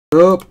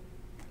Up.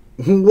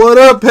 What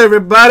up,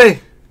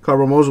 everybody? Carl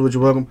Ramosa with you.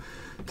 Welcome.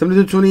 Time to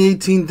do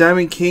 2018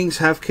 Diamond Kings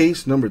half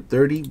case number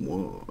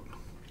 31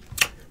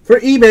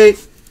 for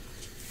eBay.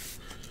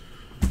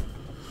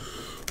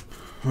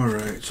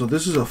 Alright, so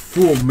this is a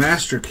full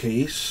master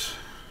case.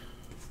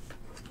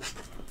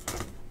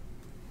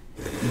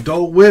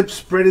 Dope whip,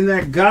 spreading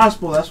that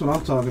gospel. That's what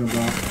I'm talking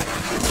about.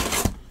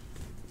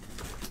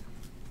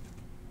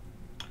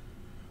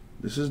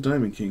 This is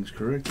Diamond Kings,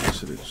 correct?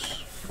 Yes, it is.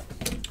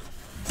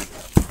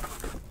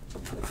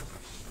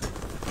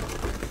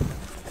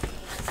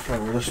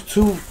 Alright, well, there's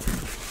two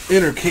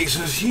inner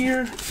cases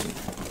here,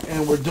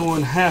 and we're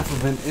doing half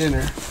of an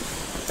inner.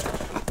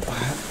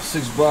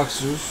 6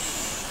 boxes.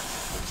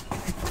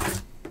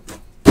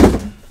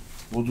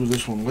 We'll do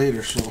this one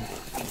later, so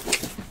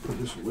put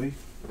this away.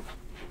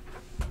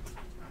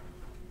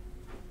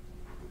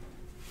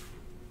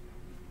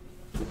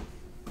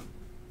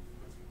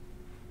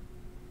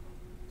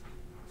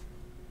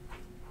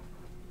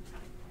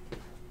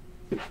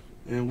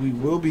 And we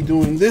will be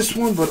doing this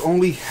one, but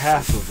only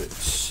half of it.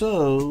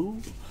 So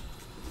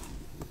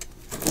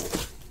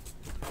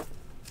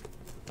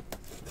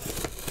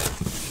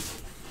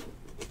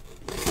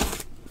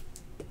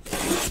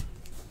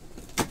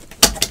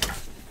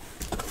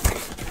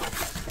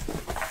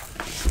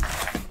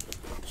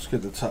let's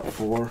get the top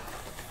 4.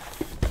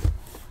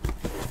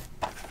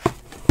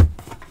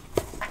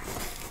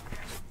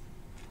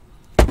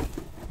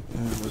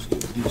 And let's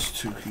get these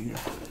 2 here.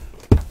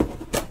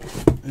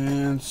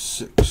 And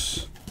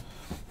 6.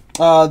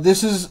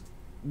 This is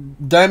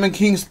Diamond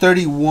Kings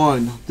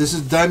 31. This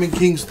is Diamond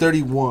Kings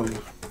 31.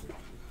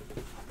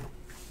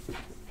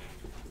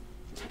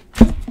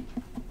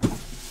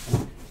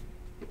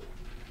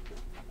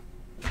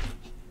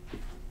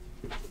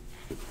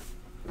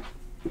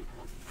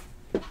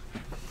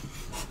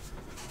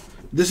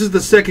 This is the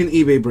second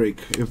eBay break,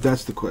 if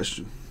that's the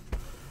question.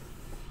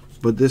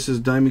 But this is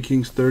Diamond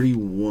Kings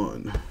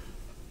 31.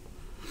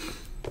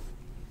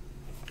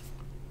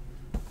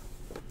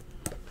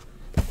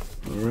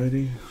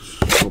 Alrighty,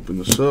 let's open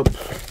this up.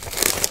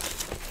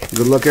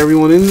 Good luck,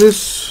 everyone in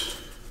this.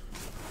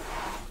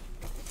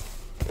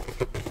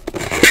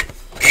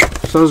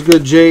 Sounds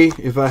good, Jay.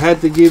 If I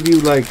had to give you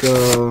like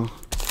a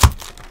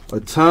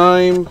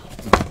time,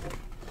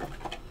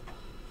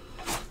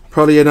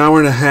 probably an hour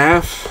and a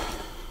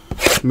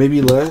half,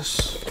 maybe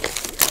less.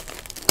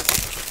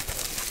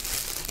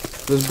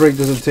 This break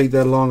doesn't take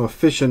that long.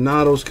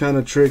 Aficionado's kind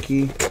of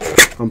tricky.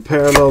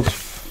 Unparalleled's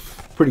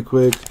pretty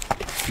quick.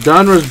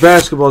 Donruss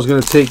basketball is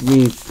going to take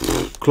me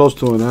close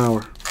to an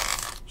hour.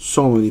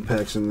 So many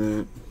packs in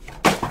that.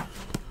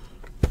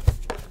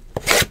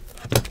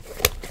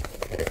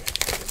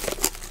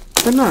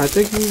 But no, I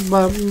think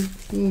about,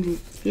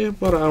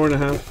 about an hour and a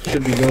half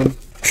should be done.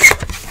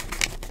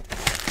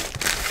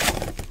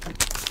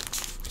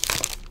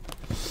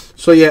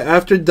 So yeah,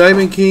 after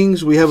Diamond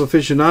Kings, we have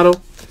Aficionado.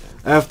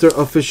 After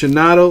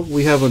Aficionado,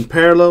 we have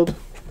Unparalleled.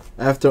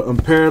 After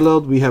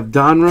Unparalleled, we have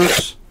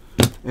Donruss.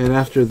 And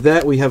after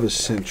that, we have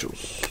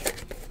Essentials.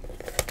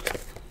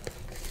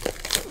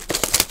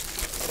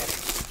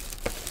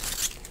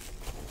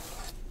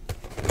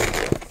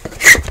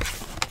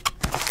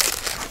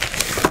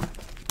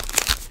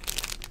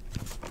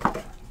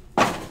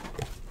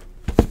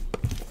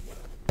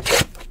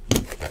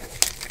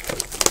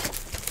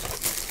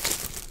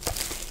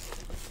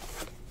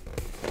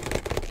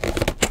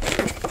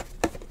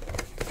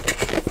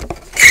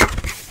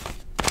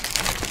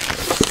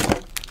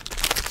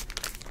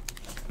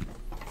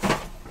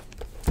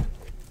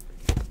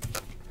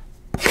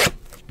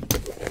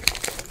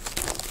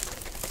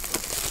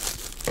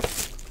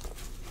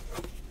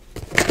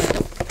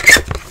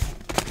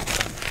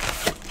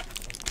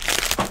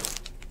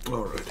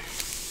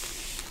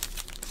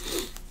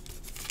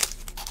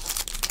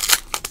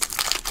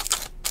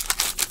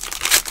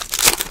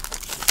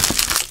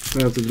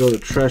 I have to throw the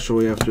trash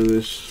away after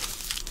this.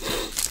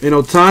 An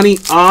Ohtani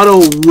auto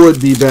would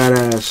be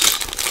badass.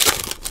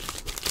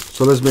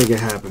 So let's make it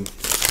happen.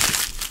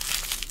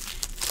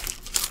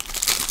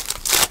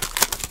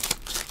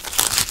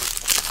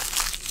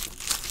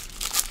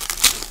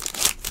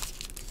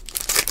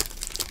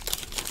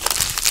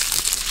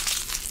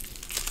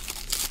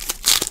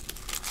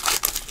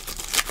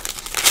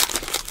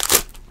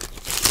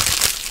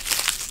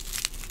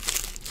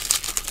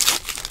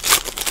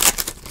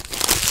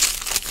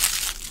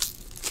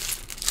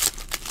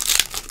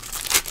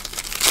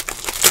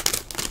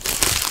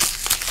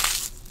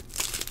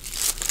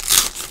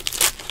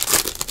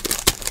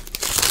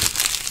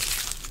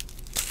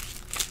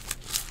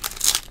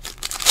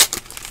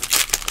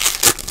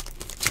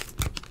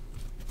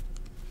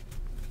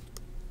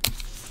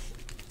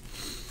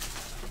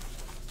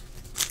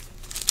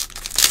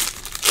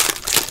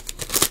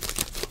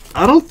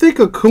 I don't think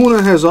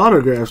Acuna has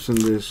autographs in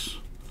this.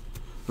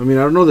 I mean,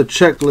 I don't know the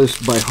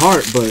checklist by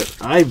heart, but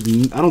I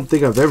don't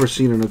think I've ever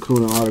seen an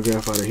Acuna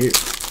autograph out of here.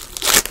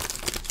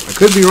 I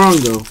could be wrong,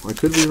 though. I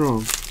could be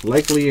wrong.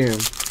 Likely am.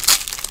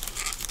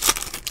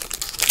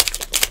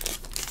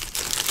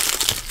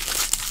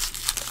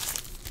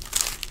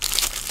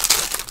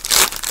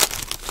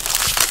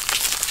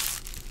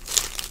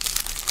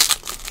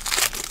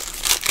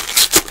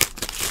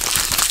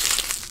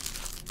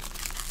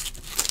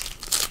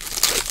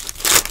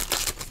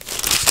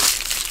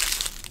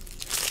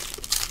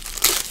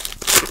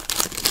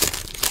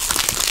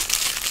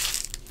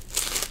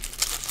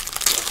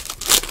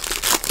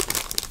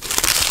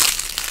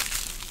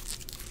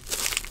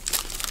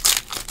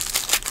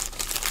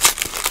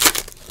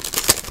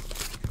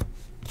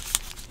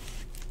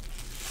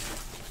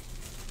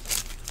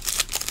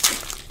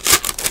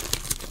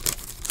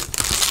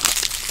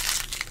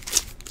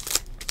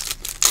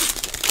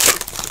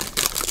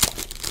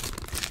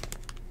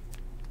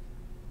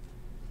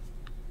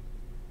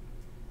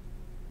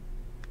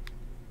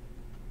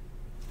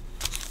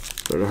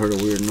 But I heard a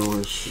weird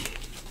noise.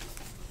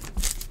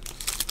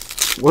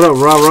 What up,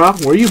 Rah Rah?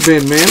 Where you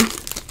been, man?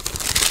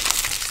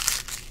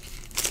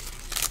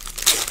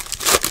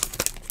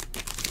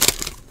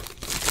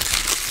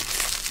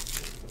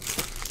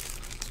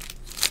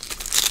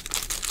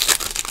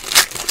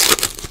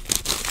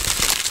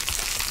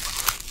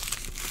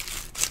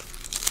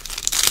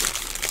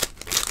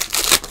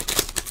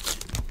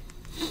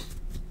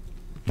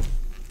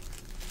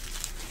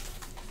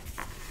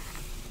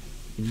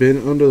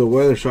 Been under the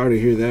weather. Sorry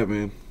to hear that,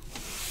 man.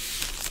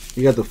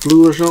 You got the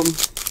flu or something?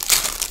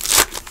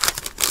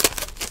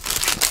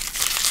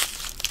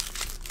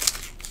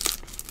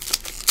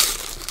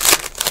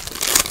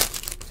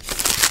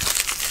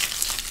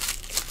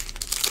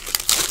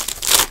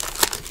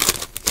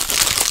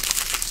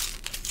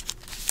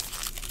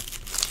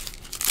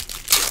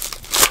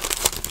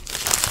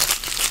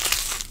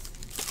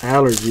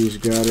 Allergies,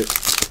 got it.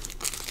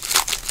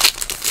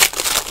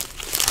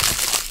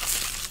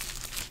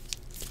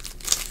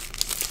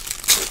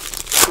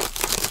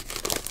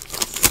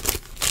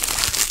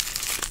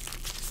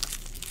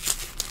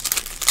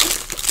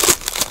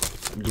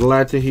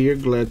 Glad to hear,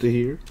 glad to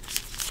hear.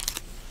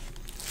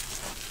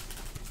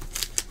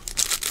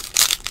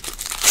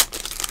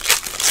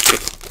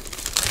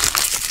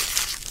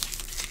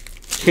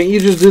 Can't you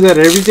just do that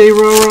every day,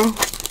 Roro?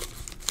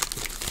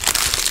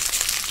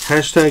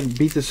 Hashtag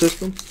beat the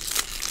system.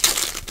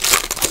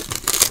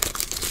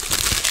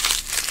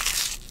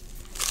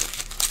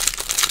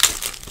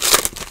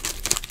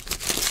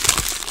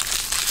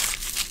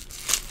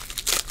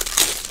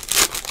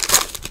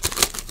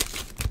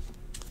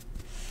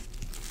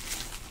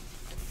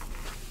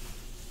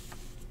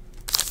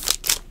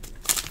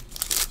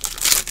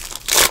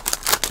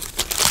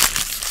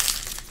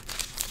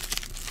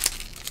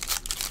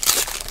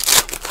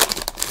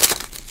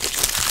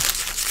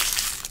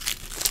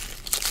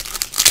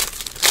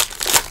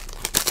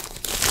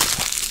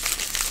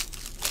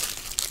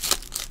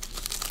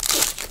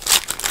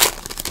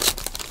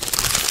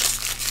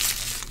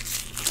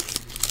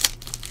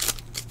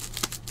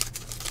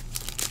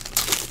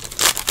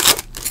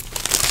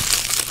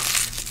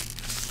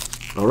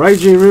 All right,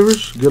 J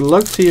Rivers. Good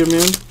luck to you,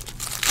 man.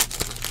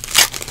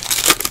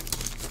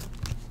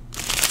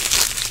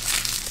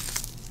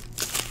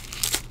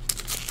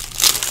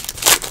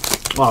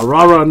 Oh,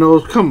 Rara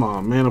knows. Come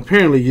on, man.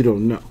 Apparently you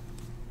don't know.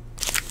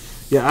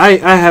 Yeah, I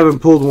haven't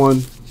pulled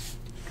one.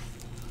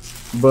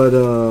 But,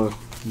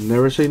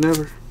 never say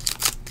never.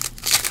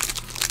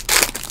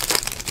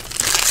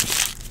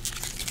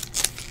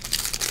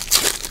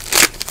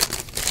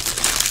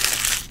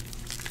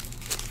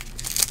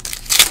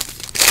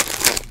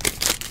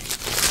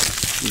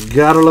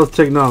 Gotta love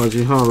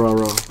technology, huh,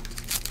 Rara?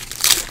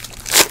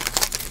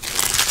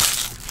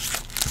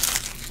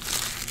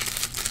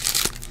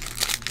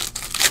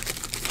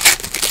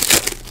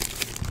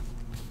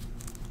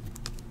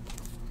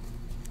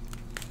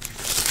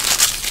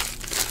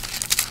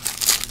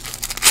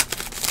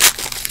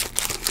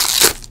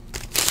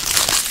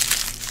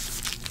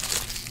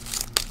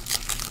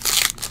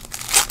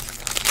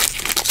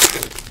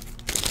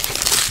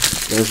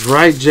 That's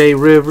right, J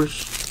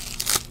Rivers.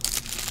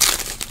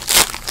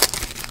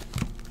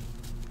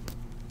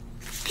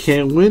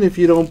 Can't win if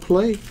you don't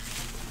play.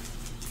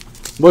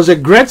 Was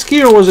it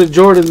Gretzky or was it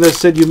Jordan that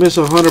said you miss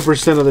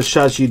 100% of the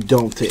shots you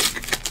don't take?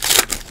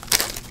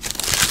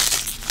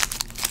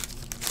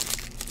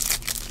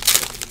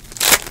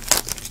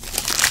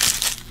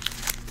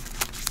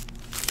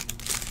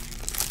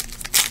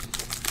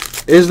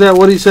 Is that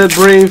what he said,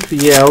 Brave?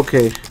 Yeah,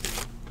 okay.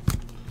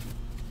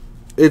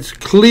 It's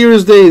clear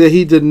as day that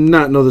he did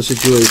not know the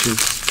situation.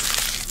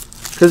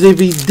 Because if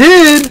he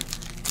did,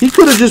 he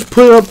could have just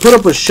put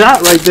up a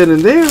shot right then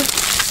and there.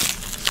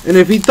 And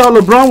if he thought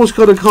LeBron was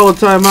going to call a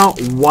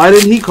timeout, why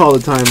didn't he call a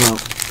timeout?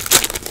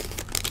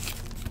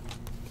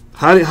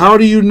 How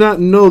do you not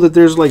know that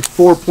there's like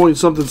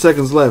 4-point-something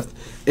seconds left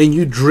and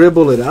you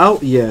dribble it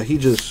out? Yeah, he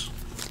just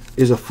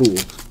is a fool.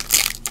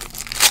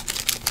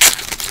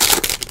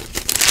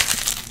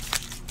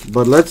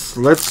 But let's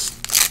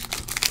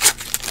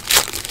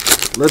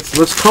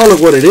call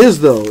it what it is,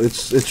 though.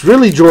 It's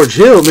really George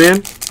Hill,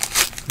 man.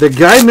 The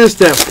guy missed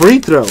that free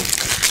throw.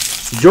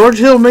 George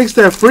Hill makes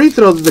that free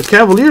throw. The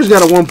Cavaliers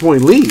got a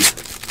 1-point lead.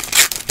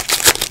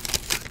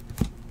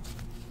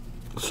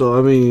 So,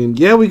 I mean,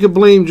 yeah, we could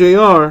blame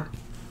JR.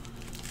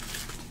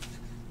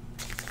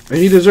 And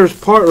he deserves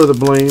part of the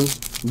blame.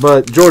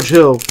 But George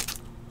Hill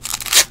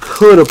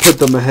could have put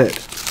them ahead.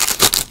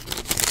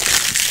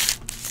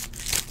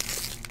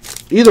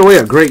 Either way,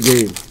 a great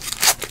game.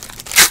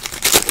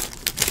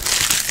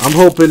 I'm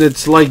hoping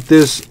it's like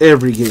this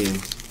every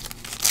game.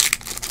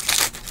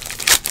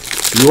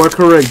 You are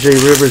correct, J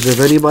Rivers. If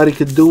anybody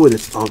could do it,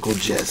 it's Uncle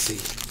Jesse.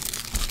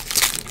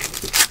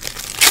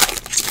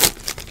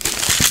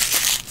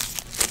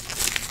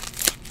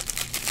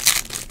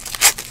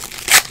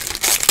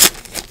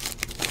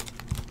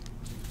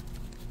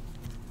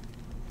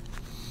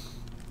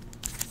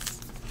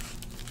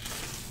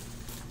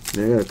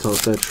 Yeah, I gotta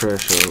toss that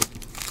trash out.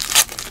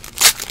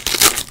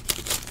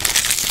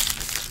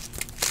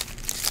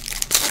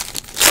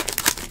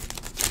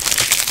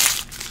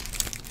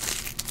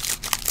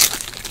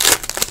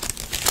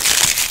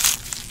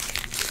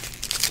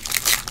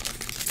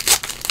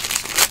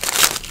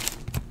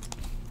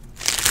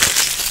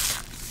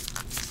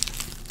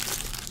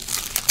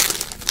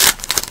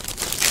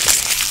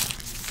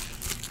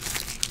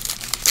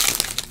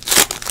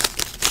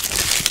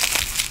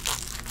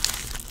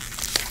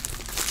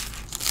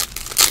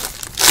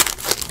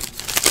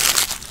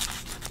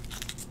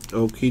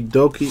 Okie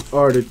dokie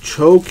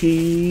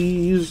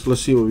artichokes.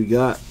 Let's see what we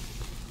got.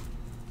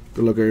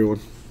 Good luck, everyone.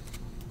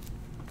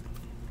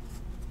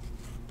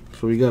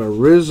 So we got a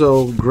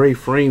Rizzo gray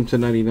frame to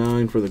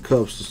 99 for the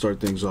Cubs to start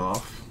things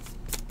off.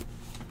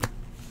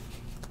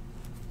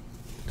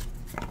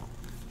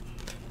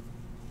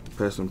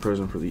 Past and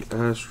present for the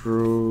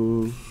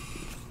Astros.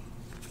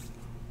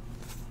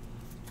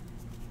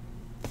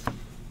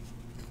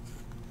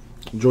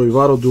 Joey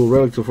Votto dual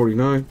relic to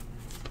 49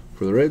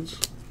 for the Reds.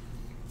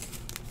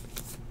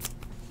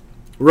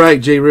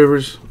 Right, Jay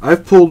Rivers.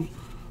 I've pulled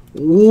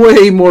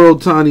way more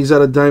Otanis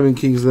out of Diamond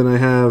Kings than I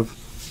have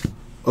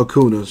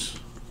Acunas.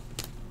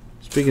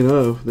 Speaking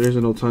of, there's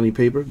an Otani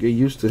paper. Get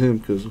used to him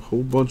because a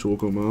whole bunch will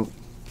come out.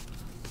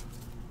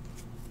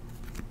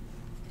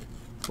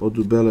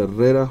 Odubel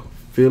Herrera,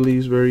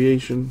 Phillies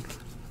variation.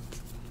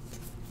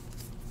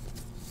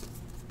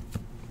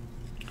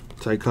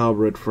 Ty Cobb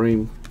red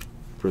frame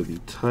for the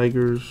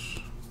Tigers.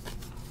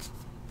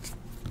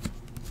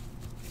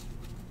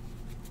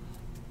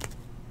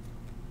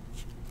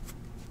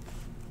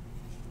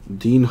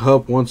 Dean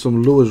Hupp wants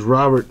some Lewis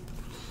Robert.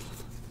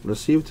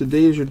 Let's see if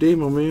today is your day,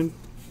 my man.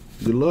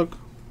 Good luck.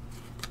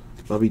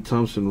 Bobby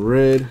Thompson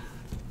red.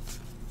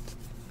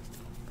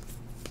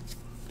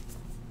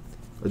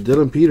 A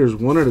Dylan Peters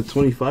 1 out of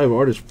 25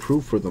 artist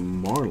proof for the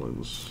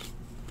Marlins.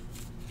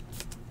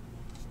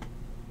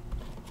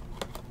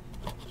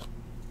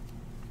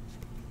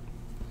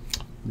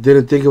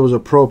 Didn't think it was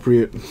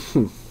appropriate.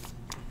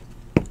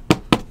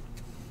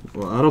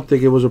 Well, I don't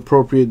think it was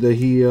appropriate that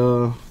he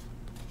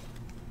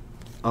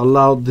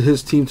allowed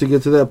his team to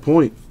get to that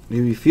point.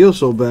 If he feels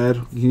so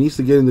bad, he needs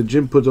to get in the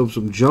gym, put up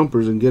some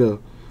jumpers, and get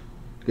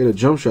a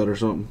jump shot or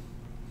something.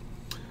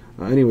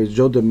 Anyways,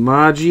 Joe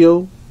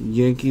DiMaggio,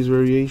 Yankees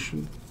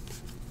variation.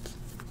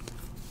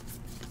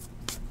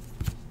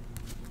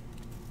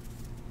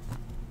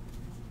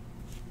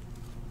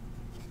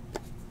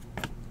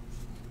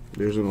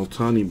 There's an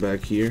Otani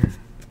back here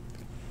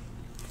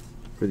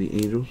for the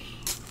Angels.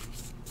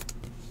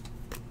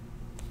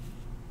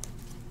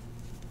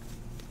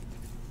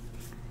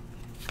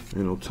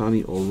 And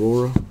Otani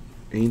Aurora,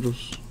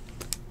 Angels.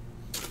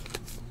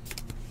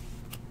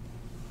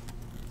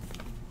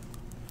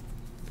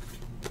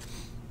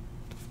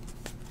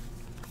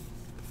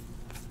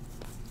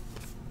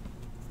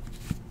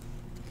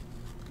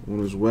 One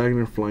is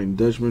Wagner, Flying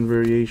Dutchman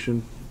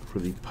variation for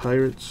the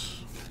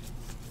Pirates.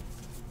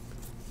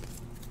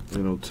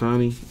 And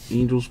Otani,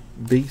 Angels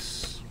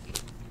base.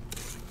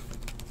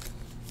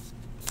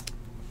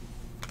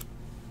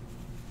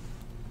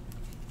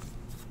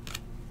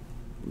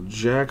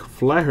 Jack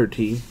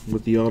Flaherty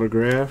with the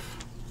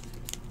autograph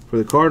for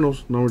the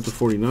Cardinals, number to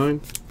 49.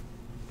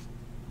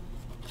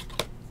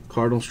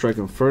 Cardinals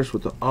striking first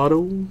with the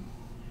auto.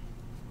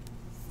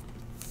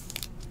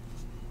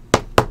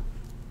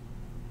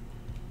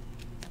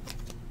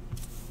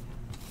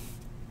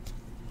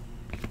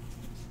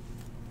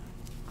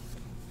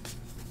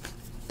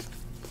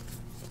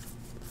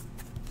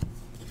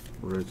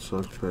 Red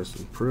Sox past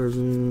and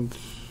present.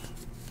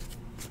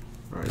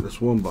 Alright,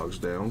 that's one box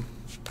down.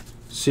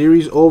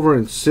 Series over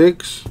in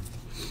 6.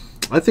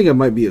 I think it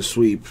might be a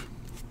sweep.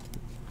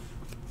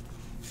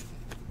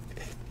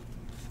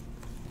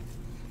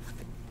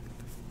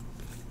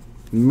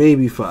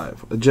 Maybe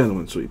 5. A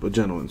gentleman sweep. A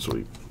gentleman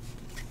sweep.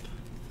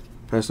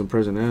 Past and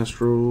present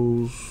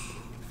Astros.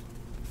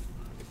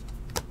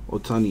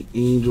 Otani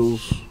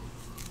Angels.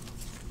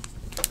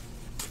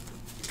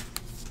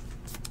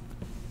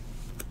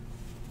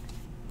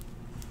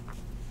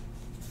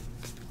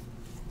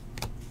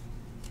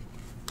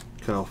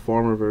 Kyle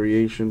Farmer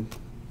variation,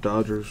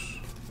 Dodgers.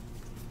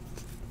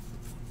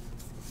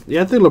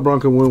 Yeah, I think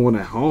LeBron can win one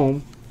at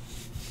home.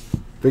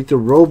 Victor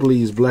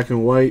Robles, black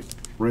and white,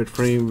 red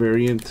frame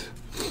variant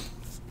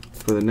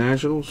for the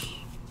Nationals.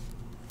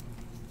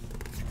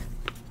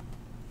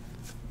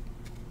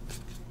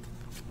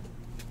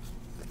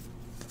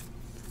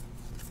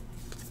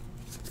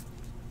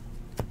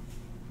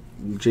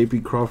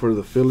 J.P. Crawford of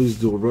the Phillies,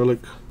 dual relic.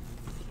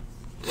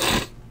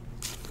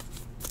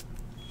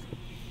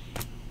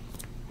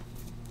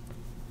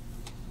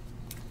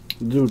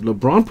 Dude,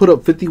 LeBron put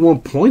up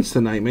 51 points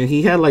tonight, man.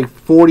 He had like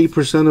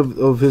 40%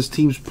 of his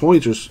team's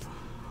points,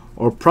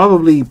 or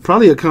probably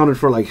accounted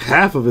for like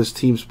half of his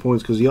team's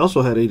points because he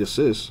also had 8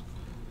 assists.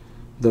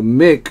 The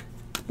Mick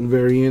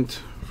variant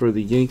for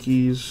the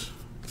Yankees.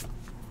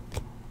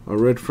 A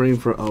red frame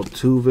for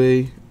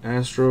Altuve,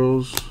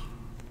 Astros.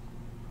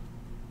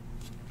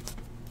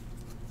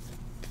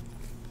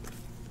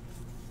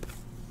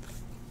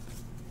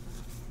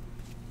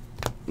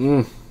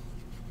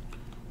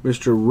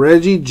 Mr.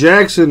 Reggie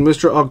Jackson,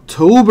 Mr.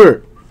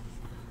 October,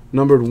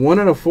 numbered 1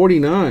 out of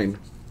 49.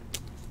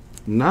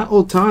 Not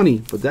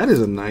Otani, but that is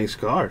a nice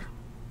card.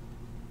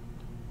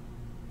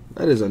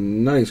 That is a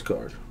nice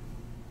card.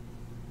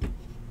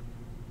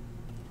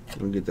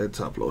 Let me get that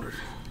top loaded.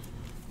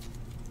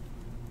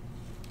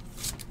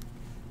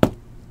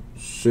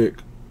 Sick.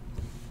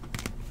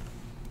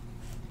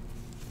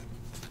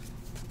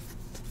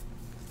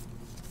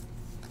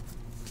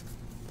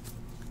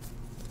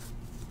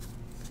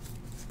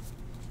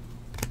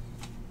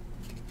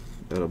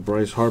 Got a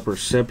Bryce Harper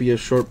sepia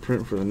short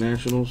print for the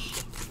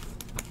Nationals.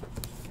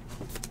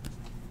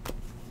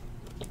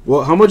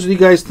 Well, how much do you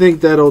guys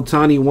think that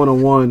Ohtani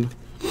 101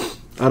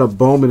 out of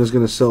Bowman is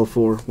going to sell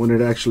for when it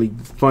actually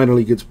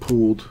finally gets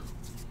pulled?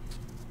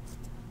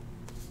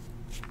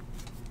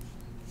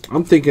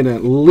 I'm thinking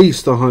at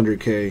least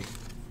 100K.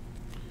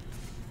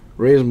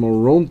 Reyes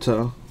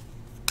Moronta,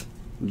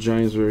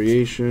 Giants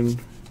variation.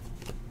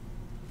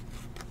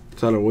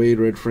 Tyler Wade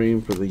red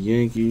frame for the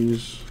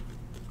Yankees.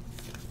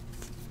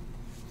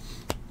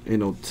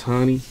 And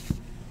Ohtani.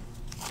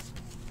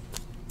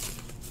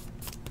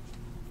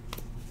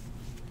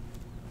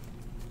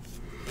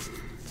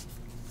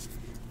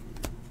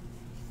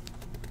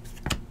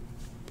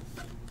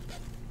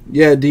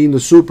 Yeah, Dean, the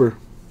Super.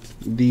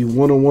 The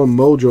 101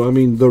 Mojo. I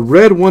mean, the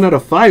red 1 out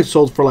of 5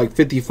 sold for like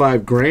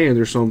 55 grand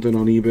or something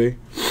on eBay.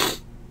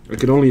 I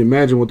can only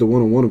imagine what the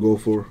 101 will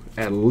go for.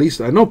 At least,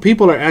 I know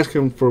people are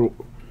asking for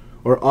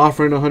or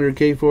offering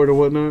 100K for it or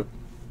whatnot.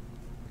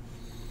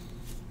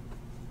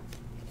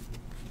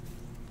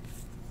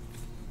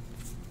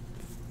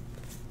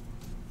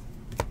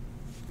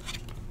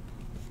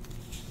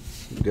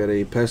 Got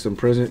a past and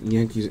present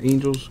Yankees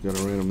Angels.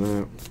 Gotta random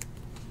that.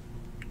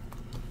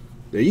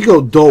 There you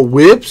go, Dole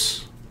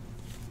Whips.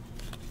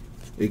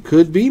 It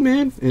could be,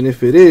 man. And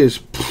if it is,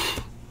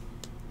 pff,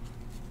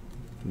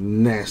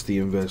 nasty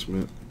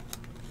investment.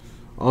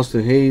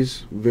 Austin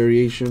Hayes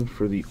variation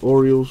for the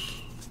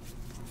Orioles.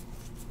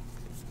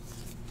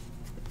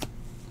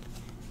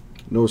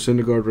 Noah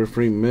Syndergaard red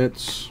frame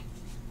Mets.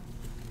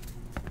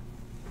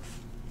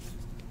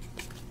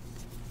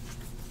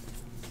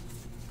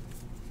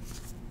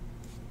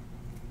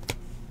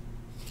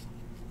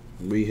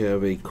 We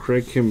have a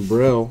Craig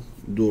Kimbrell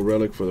dual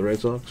relic for the Red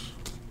Sox.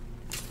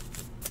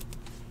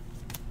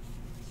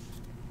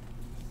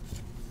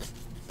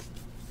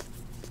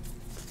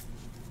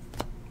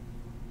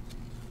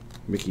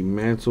 Mickey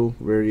Mantle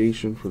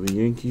variation for the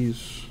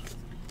Yankees.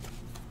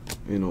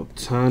 And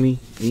Ohtani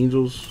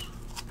Angels.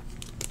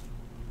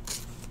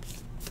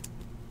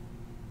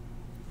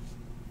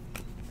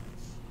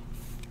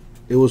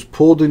 It was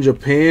pulled in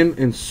Japan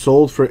and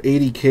sold for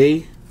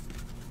 80K.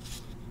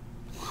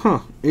 Huh,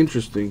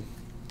 interesting.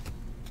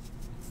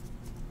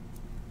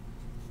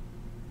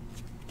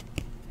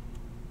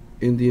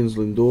 Indians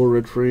Lindor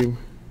red frame.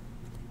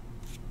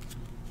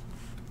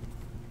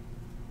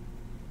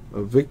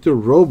 A Victor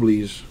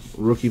Robles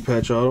rookie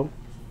patch auto,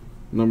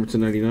 number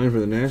 299 for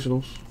the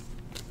Nationals.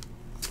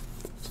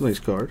 It's a nice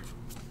card.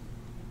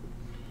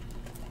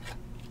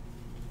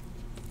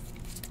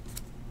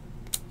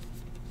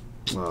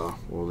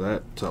 Well,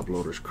 that top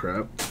loader's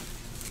crap.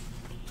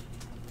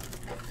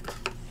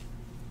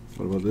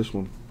 What about this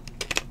one?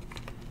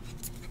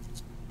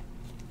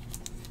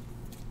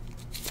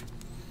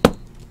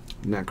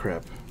 Not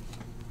crap.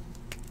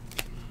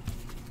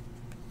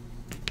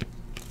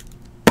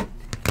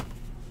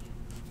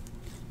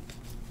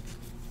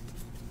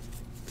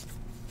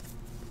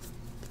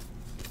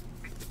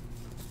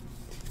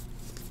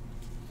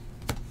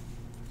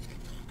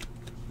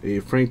 A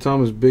Frank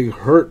Thomas Big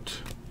Hurt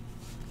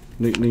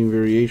nickname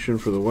variation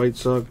for the White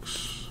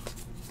Sox.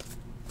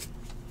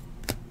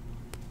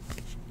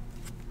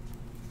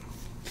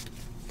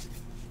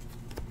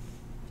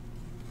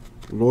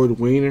 Lloyd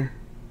Weiner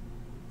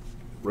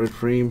red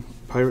frame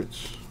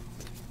Pirates.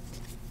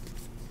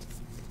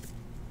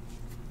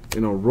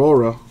 And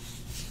Aurora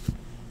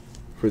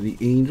for the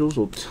Angels,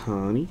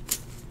 Ohtani.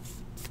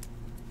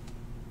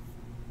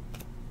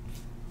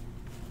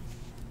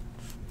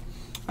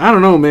 I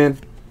don't know, man.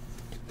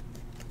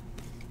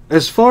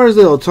 As far as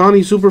the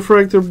Ohtani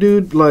Superfractor,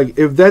 dude, like,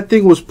 if that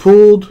thing was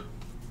pulled,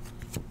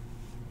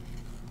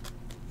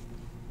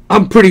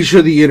 I'm pretty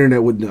sure the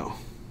internet would know.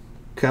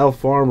 Cal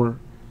Farmer,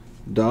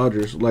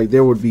 Dodgers, like,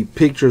 there would be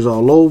pictures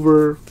all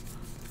over,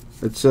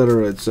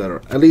 etc.,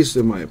 etc. At least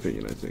in my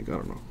opinion, I think. I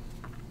don't know.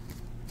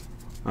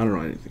 I don't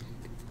know anything.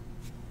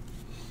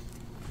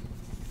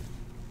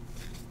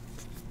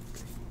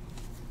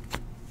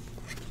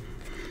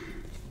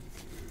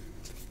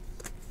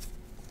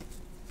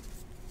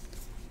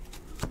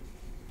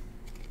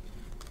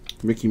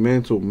 Mickey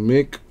Mantle,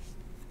 Mick,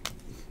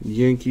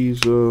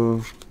 Yankees,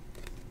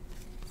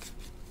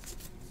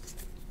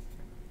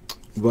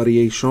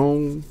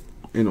 variation,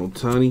 and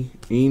Ohtani,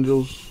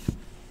 Angels.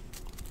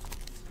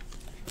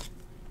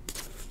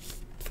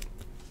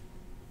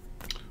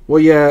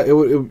 Well, yeah,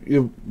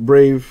 it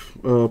Brave,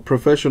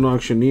 professional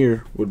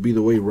auctioneer would be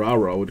the way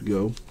Rah-Rah would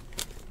go.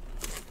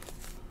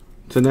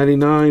 To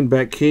 99,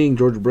 Bat King,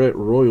 George Brett,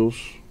 Royals,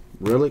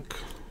 relic.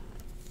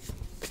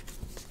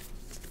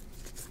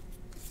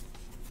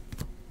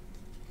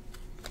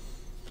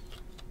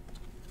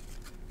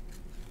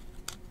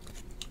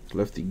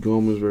 Lefty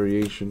Gomez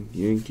variation,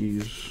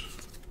 Yankees.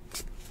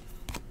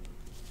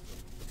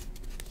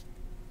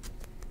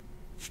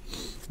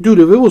 Dude,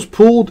 if it was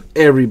pulled,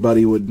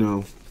 everybody would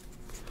know.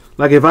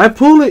 Like, if I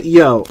pull it,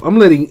 yo, I'm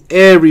letting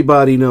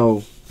everybody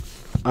know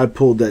I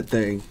pulled that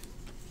thing.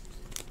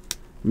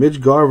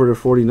 Mitch Garver to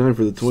 49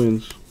 for the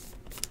Twins.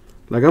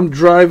 Like, I'm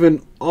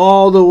driving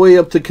all the way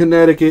up to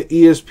Connecticut,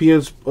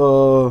 ESPN's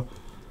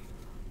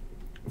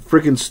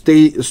freaking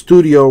state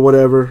studio or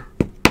whatever,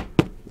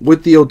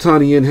 with the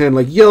Ohtani in hand.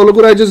 Like, yo, look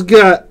what I just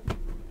got.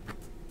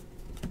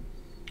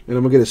 And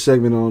I'm going to get a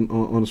segment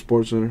on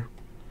Sports Center.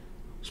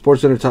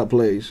 Sports Center top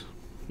plays.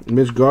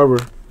 Mitch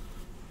Garver,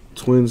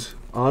 Twins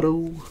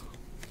auto.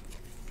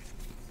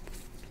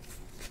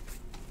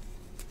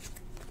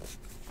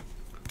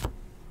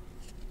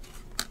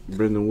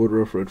 Brendan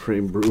Woodruff, red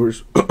frame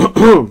Brewers.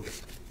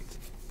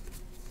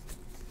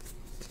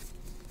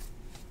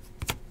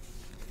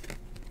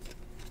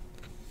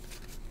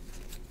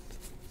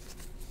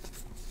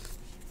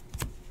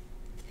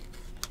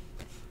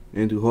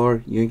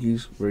 Andujar,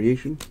 Yankees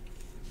variation.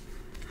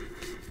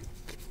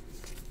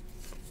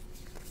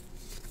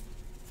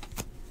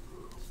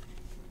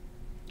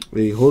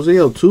 A Jose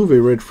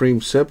Altuve red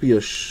frame sepia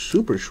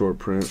super short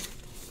print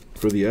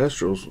for the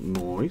Astros.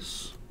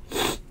 Nice.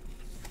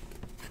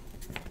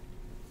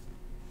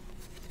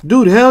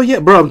 Dude, hell yeah.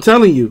 Bro, I'm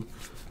telling you.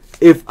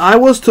 If I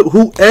was to...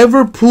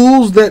 Whoever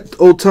pulls that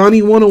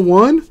Ohtani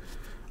 101,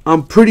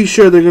 I'm pretty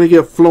sure they're going to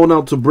get flown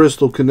out to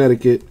Bristol,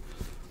 Connecticut,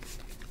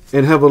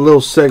 and have a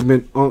little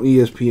segment on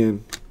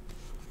ESPN.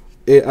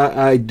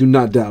 I do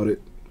not doubt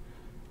it.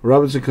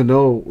 Robinson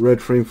Cano,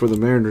 red frame for the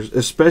Mariners.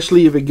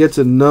 Especially if it gets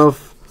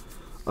enough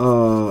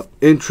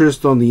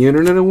interest on the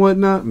internet and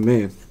whatnot.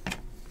 Man.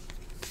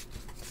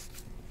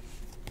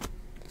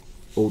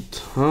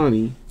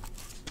 Ohtani.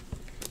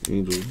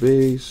 Angels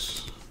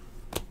base.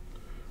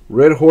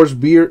 Red Horse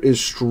beer is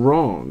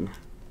strong.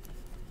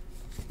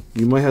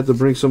 You might have to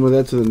bring some of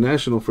that to the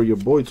National for your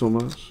boy,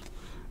 Tomas.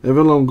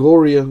 Evan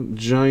Longoria,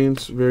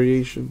 Giants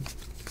variation.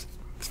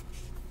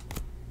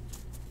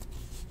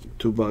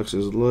 2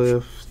 boxes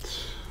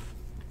left.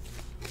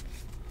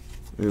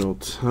 And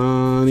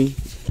Ohtani.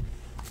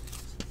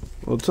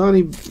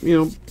 Ohtani, you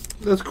know,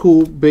 that's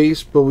cool,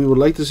 base, but we would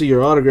like to see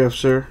your autograph,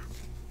 sir.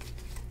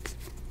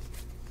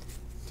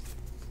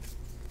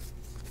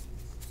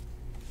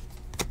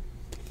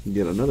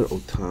 Get another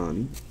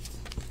Ohtani.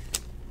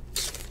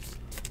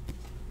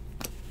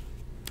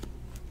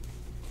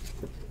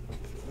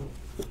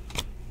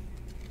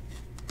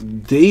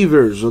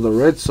 Davers of the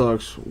Red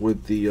Sox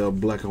with the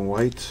black and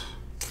white.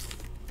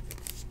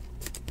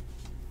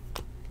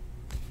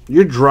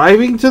 You're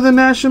driving to the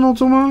National,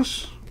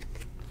 Tomas?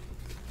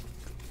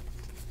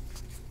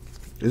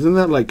 Isn't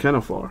that like kind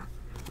of far?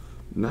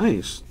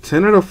 Nice.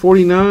 10 out of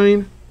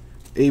 49.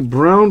 A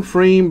brown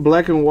frame,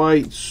 black and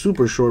white,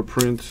 super short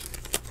print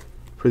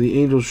for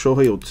the Angels,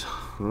 Shohei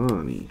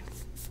Ohtani.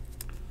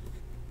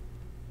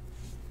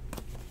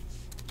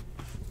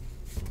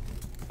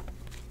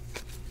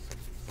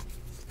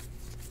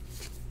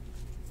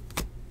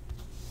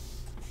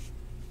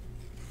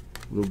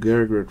 Lou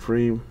Gehrig, red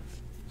frame.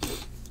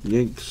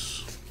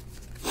 Yanks.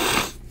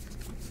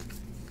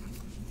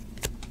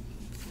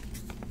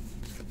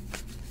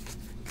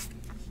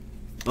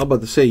 I'm about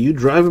to say, you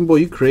driving, boy,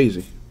 you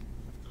crazy.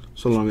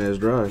 So long ass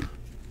drive.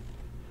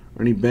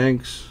 Ernie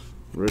Banks,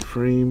 red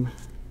frame.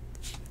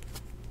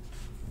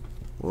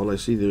 Well, I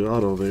see the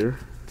auto there.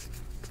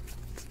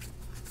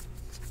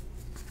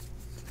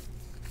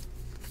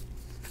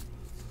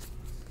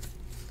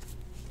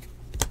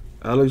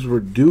 Alex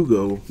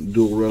Verdugo,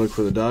 dual relic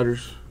for the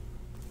Dodgers.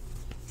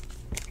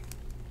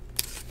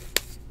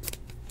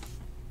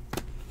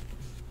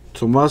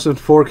 Tomas and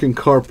Fork and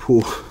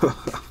carpool.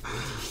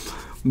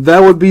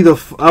 That would be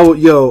the. I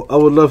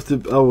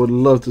would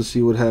love to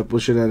see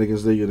what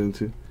shenanigans they get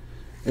into.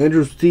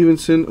 Andrew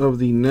Stevenson of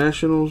the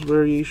Nationals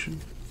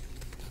variation.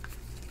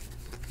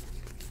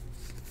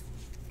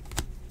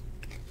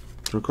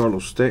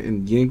 Giancarlo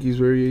Stanton, Yankees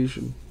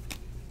variation.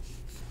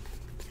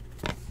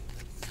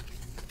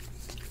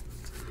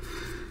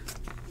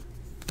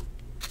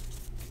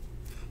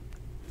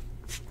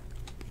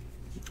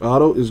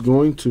 Auto is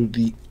going to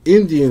the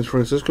Indians.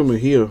 Francisco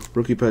Mejia,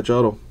 rookie patch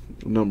auto,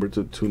 number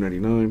to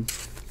 299.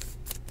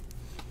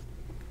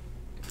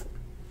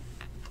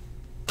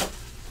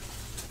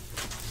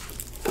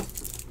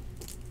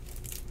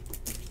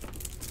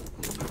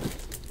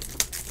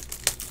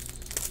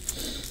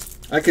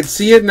 I can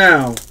see it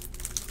now.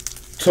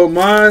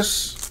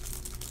 Tomas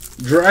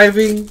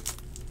driving,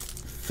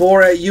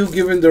 4 at you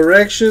giving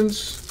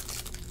directions,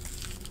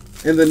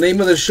 and the name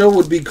of the show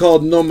would be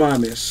called No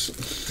Mames.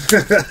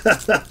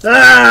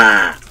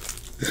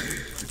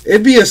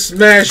 It'd be a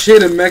smash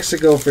hit in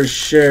Mexico for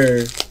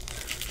sure.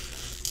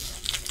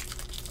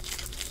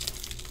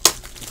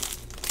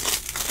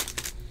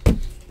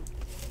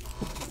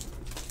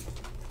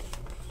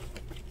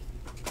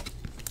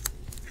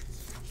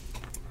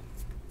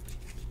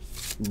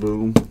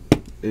 Boom.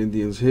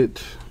 Indians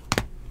hit.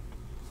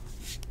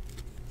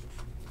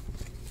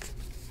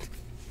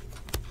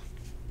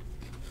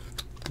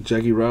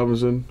 Jackie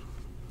Robinson.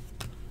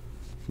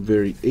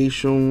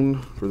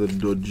 Variation for the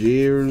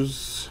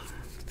Dodgers.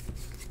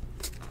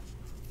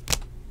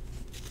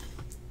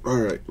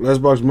 Alright,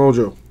 last box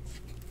mojo.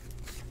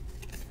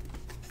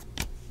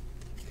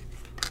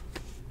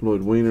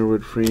 Lloyd Wayner,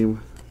 red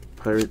frame,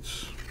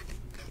 Pirates.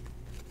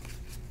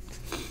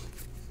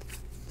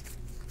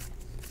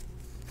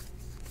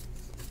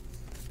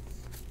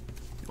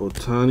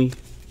 Ohtani,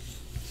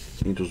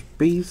 Angels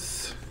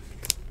base.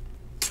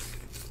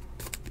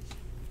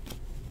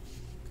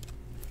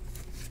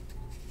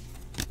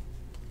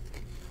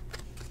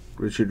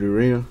 Richard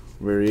Urena,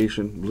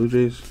 variation, Blue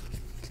Jays.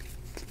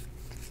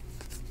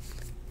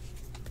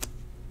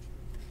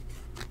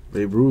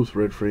 Babe Ruth,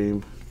 red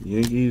frame,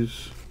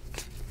 Yankees.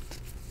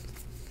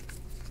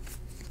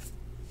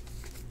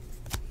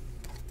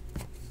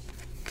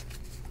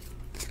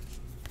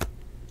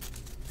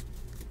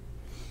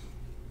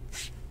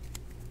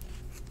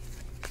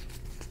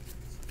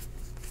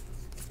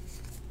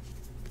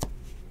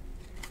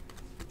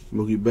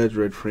 Mookie Betts,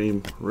 red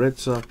frame, Red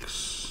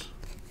Sox.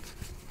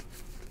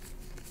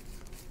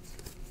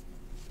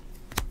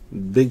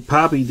 Big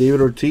Papi,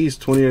 David Ortiz,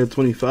 20 out of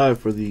 25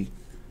 for the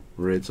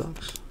Red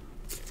Sox.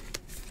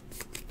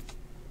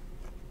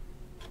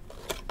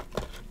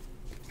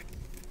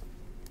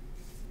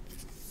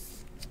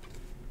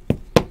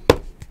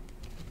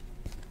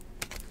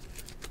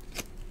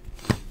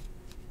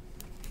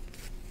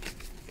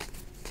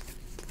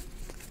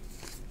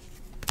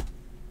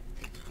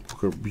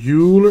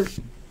 Bueller,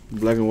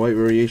 black and white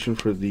variation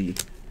for the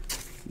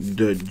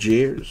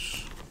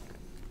Dodgers.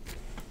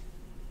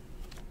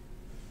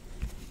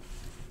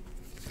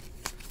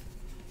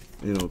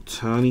 And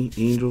Ohtani,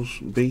 Angels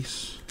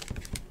base.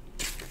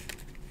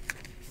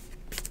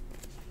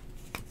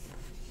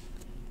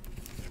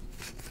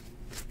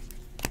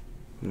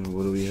 And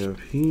what do we have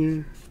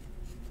here?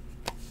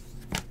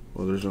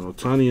 Well, there's an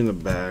Ohtani in the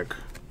back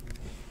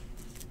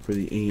for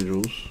the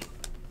Angels.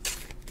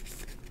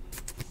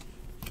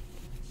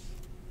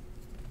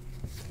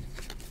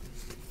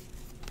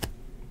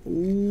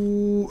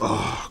 Ooh,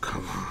 oh,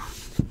 come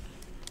on.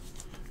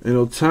 And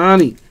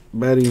Ohtani,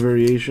 batting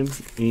variation,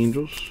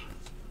 Angels.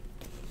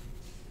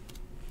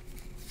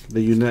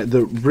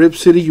 The Rip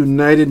City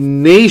United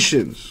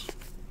Nations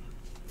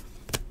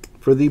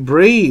for the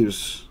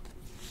Braves.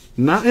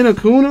 Not in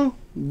Acuna,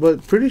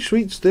 but pretty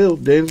sweet still.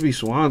 Dansby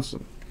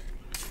Swanson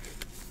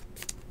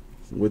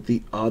with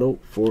the auto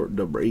for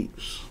the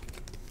Braves.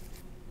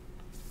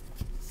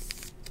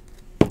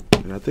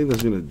 And I think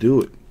that's going to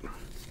do it.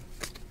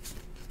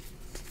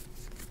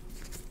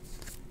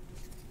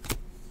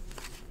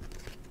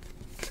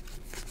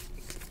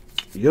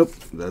 Yep,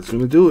 that's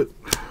going to do it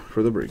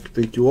for the break.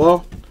 Thank you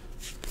all.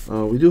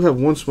 We do have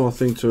one small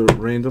thing to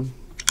random.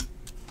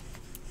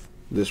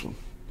 This one.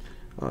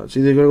 It's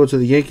either going to go to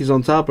the Yankees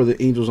on top or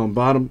the Angels on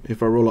bottom.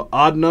 If I roll an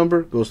odd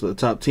number, it goes to the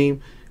top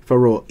team. If I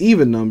roll an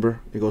even number,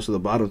 it goes to the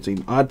bottom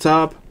team. Odd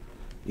top,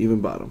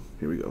 even bottom.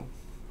 Here we go.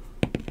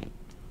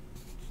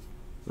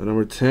 The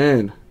number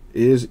 10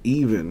 is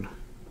even.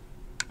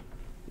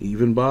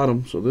 Even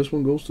bottom. So this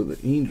one goes to the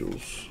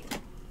Angels.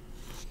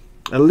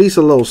 At least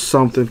a little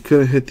something.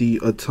 Couldn't hit the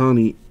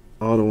Ohtani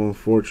auto,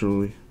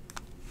 unfortunately.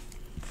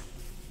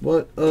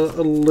 But a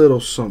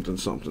little something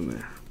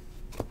there.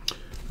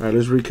 Alright,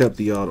 let's recap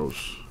the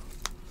autos.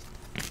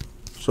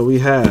 So we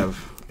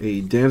have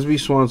a Dansby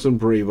Swanson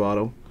Brave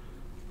auto.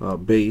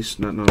 Base,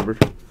 not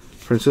numbered.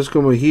 Francisco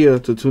Mejia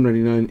to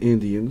 299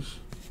 Indians.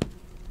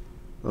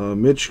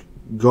 Mitch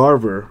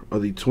Garver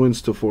of the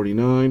Twins to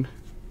 49.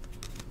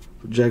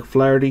 Jack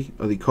Flaherty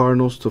of the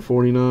Cardinals to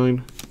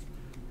 49.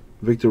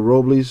 Victor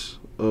Robles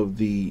of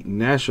the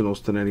Nationals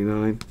to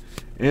 99.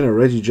 And a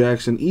Reggie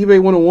Jackson eBay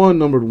 101,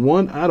 numbered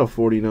 1 out of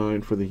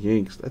 49 for the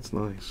Yanks. That's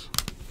nice.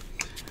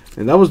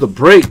 And that was the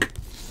break.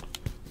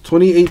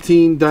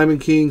 2018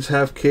 Diamond Kings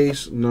half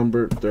case,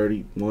 number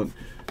 31.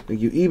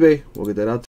 Thank you, eBay. We'll get that out.